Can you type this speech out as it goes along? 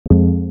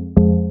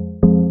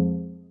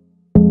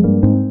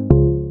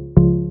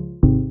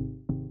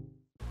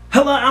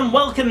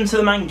welcome to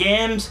the Man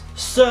Games.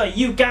 So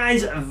you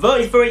guys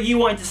voted for it, you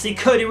wanted to see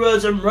Cody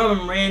Rhodes and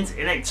Roman Reigns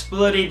in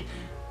exploded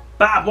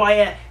barbed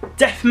wire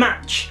death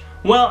match.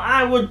 Well,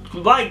 I would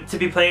like to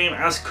be playing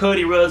as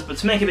Cody Rhodes, but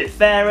to make it a bit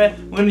fairer,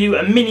 we're going to do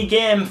a mini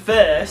game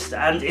first,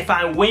 and if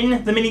I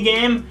win the mini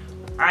game,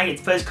 I get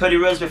to play as Cody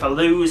Rhodes, but if I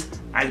lose,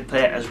 I can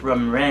play it as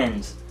Roman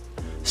Reigns.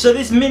 So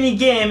this mini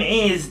game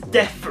is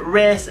Death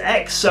Race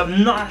X, so I've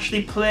not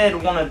actually played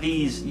one of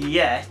these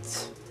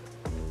yet.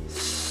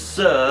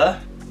 So,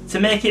 to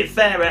make it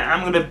fairer,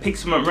 I'm going to pick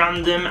someone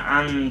random,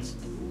 and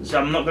so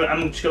I'm just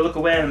going to look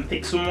away and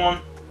pick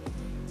someone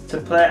to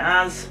play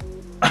as.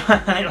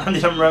 And it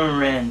landed on Roman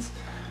Reigns.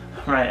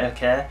 Right,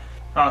 okay.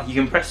 Oh, you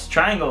can press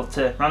triangle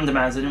to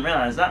randomise, I didn't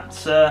realise that.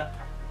 So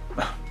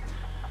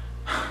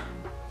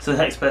the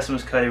next person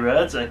was Cody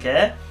Rhodes,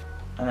 okay.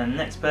 And then the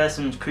next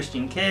person was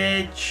Christian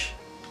Cage.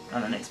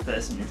 And the next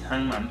person is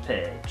Hangman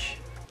Page.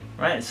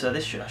 Right, so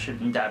this I should have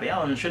been Darby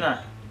Allin, shouldn't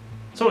I?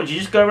 So would you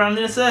just go around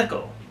in a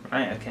circle?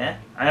 Right, okay.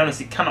 I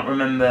honestly cannot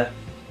remember.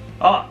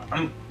 Oh,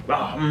 I'm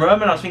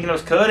Roman, I was thinking it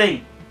was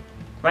Cody.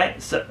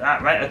 Right, so,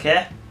 right,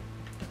 okay.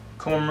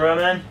 Come on,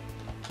 Roman.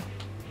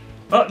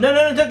 Oh,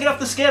 no, don't get off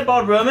the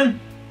skateboard, Roman.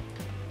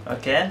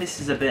 Okay, this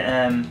is a bit,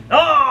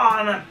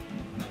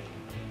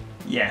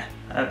 yeah,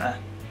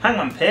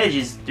 Hangman Page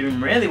is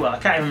doing really well. I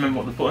can't even remember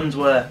what the buttons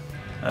were.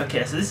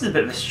 Okay, so this is a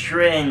bit of a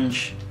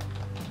strange,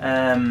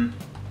 oh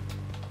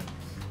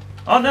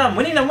no, I'm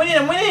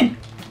winning!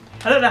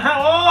 I don't know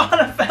how, oh,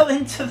 and I fell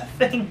into the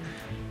thing.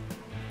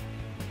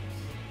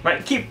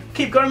 Right,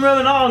 keep going,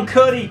 Roman. Oh, and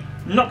Cody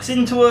knocks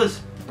into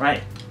us.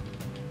 Right,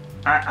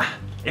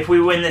 if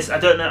we win this, I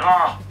don't know.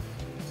 Oh,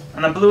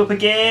 and I blew up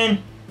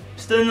again.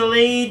 Still in the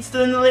lead.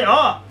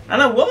 Oh,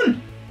 and I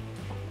won.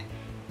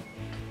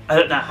 I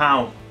don't know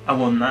how I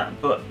won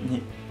that, but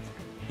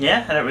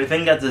yeah, I don't really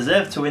think I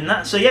deserve to win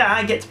that. So yeah,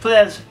 I get to play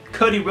as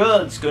Cody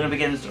Rhodes going up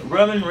against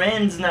Roman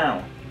Reigns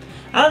now.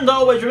 And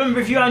always remember,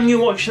 if you are new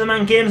watching the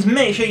Man Games,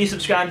 make sure you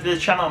subscribe to the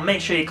channel,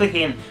 make sure you're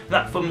clicking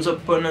that thumbs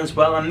up button as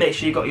well, and make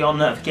sure you got your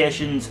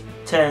notifications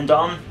turned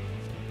on.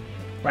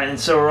 Right, and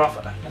so we're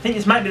off. I think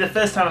this might be the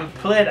first time I've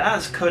played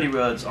as Cody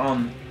Rhodes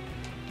on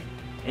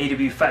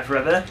AEW Fight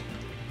Forever.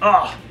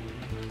 Oh,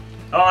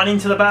 and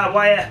into the barbed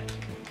wire.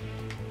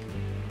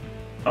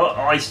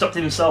 Oh, he stopped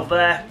himself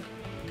there.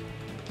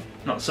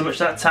 Not so much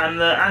that time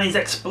there, and he's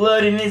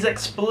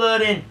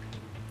exploding.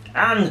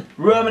 And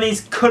Roman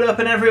is cut up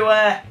and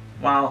everywhere,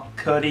 while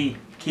Cody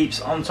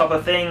keeps on top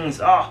of things.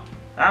 Oh,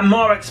 and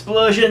more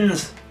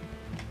explosions.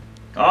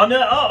 Oh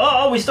no,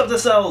 oh, we stopped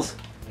ourselves.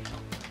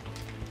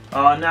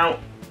 Oh, now.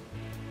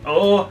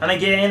 Oh, and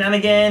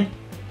again.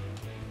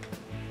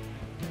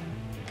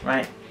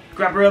 Right,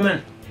 grab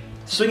Roman.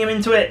 Swing him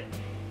into it.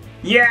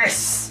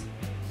 Yes!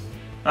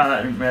 Oh,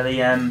 that didn't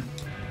really, I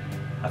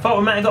thought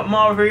we might have got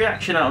more of a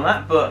reaction out of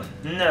that, but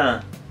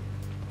no.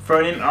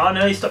 Throwing him, oh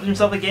no, he stopped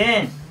himself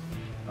again.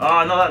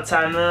 Oh, not that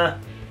time there.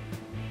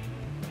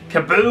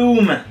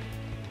 Kaboom!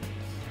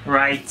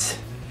 Right.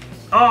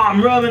 Oh,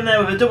 I'm Roman there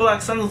with a double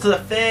axe handle to the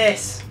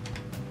face.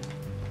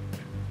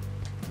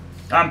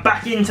 I'm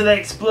back into the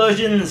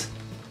explosions.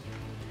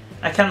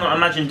 I cannot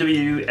imagine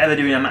WWE ever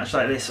doing a match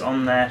like this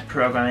on their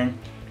programming.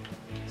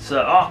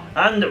 So, oh,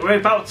 and we're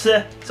about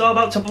to, it's all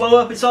about to blow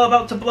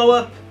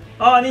up.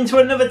 Oh, and into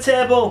another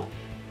table.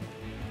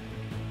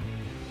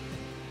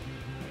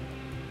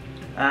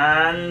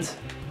 And,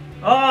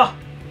 oh,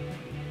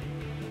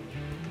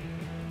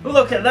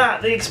 look at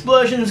that, the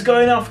explosion's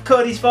going off,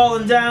 Cody's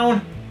fallen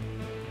down.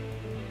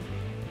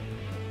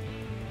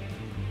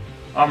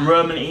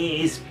 Roman,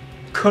 he is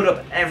cut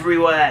up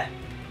everywhere.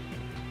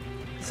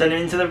 Send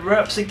him into the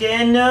ropes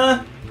again,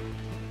 no.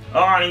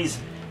 Oh, and he's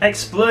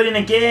exploding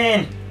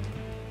again.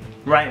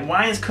 Right,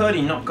 why has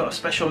Cody not got a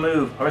special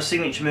move or a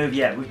signature move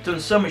yet? We've done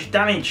so much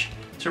damage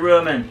to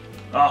Roman.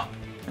 Oh,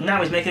 and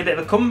now he's making a bit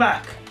of a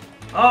comeback.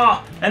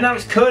 Oh, and now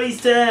it's Cody's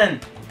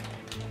turn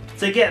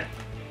to get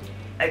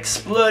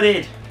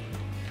exploded.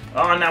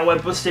 Oh, now we're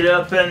busted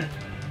open.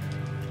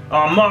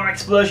 Oh, more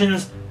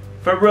explosions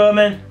for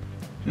Roman.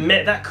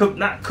 That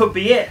could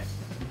be it.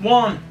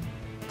 1,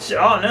 2,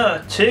 oh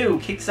no, 2.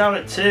 Kicks out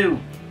at 2.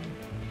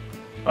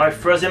 Oh, he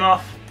throws him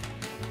off.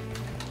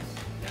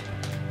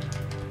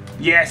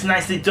 Yes,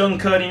 nicely done,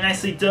 Cody,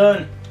 nicely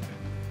done.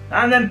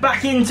 And then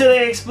back into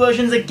the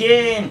explosions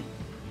again.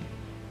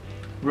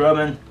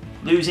 Roman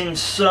losing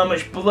so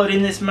much blood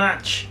in this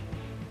match.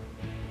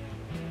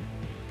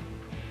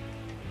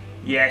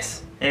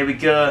 Yes, here we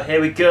go.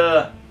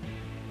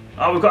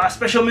 Oh, we've got a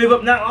special move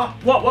up now.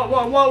 Oh,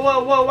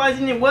 whoa, why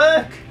didn't it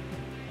work?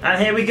 And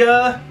here we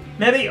go.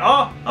 Maybe,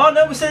 oh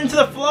no, we're sent to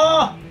the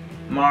floor.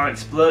 More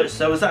explosions.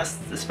 So was that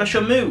the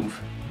special move?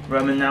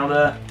 Roman now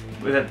there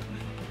with a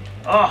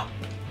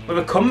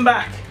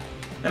comeback.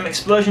 Them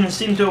explosions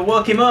seem to have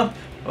woke him up.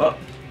 Oh,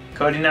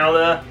 Cody now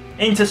there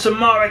into some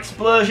more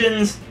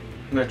explosions.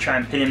 I'm gonna try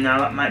and pin him now.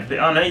 That might be.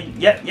 Oh no,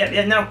 yep.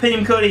 Now pin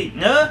him, Cody.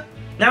 No,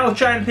 now we'll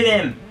try and pin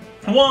him.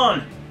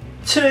 1,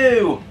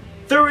 2,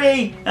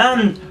 3,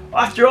 and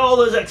after all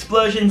those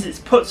explosions, it's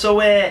puts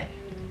away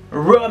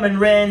Roman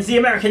Reigns, the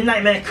American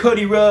Nightmare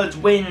Cody Rhodes,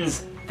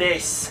 wins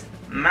this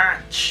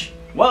match.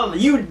 Well,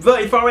 you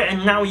voted for it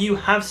and now you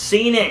have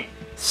seen it.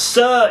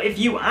 So, if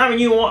you are a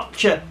new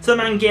watcher to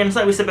TheMan Games,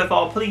 like we said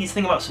before, please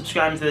think about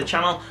subscribing to the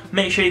channel.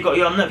 Make sure you've got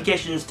your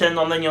notifications turned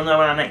on, then you'll know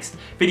when our next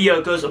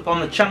video goes up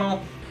on the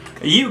channel.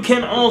 You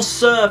can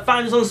also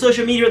find us on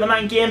social media at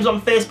TheMan Games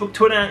on Facebook,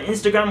 Twitter and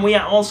Instagram. We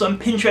are also on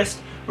Pinterest,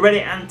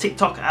 Reddit and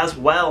TikTok as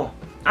well.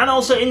 And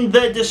also in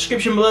the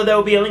description below there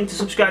will be a link to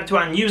subscribe to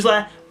our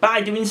newsletter.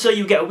 By doing so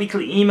you get a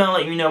weekly email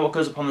letting you know what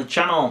goes up on the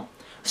channel.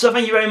 So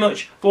thank you very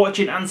much for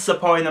watching and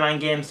supporting TheMan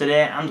Games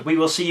today, and we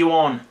will see you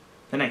on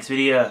the next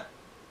video.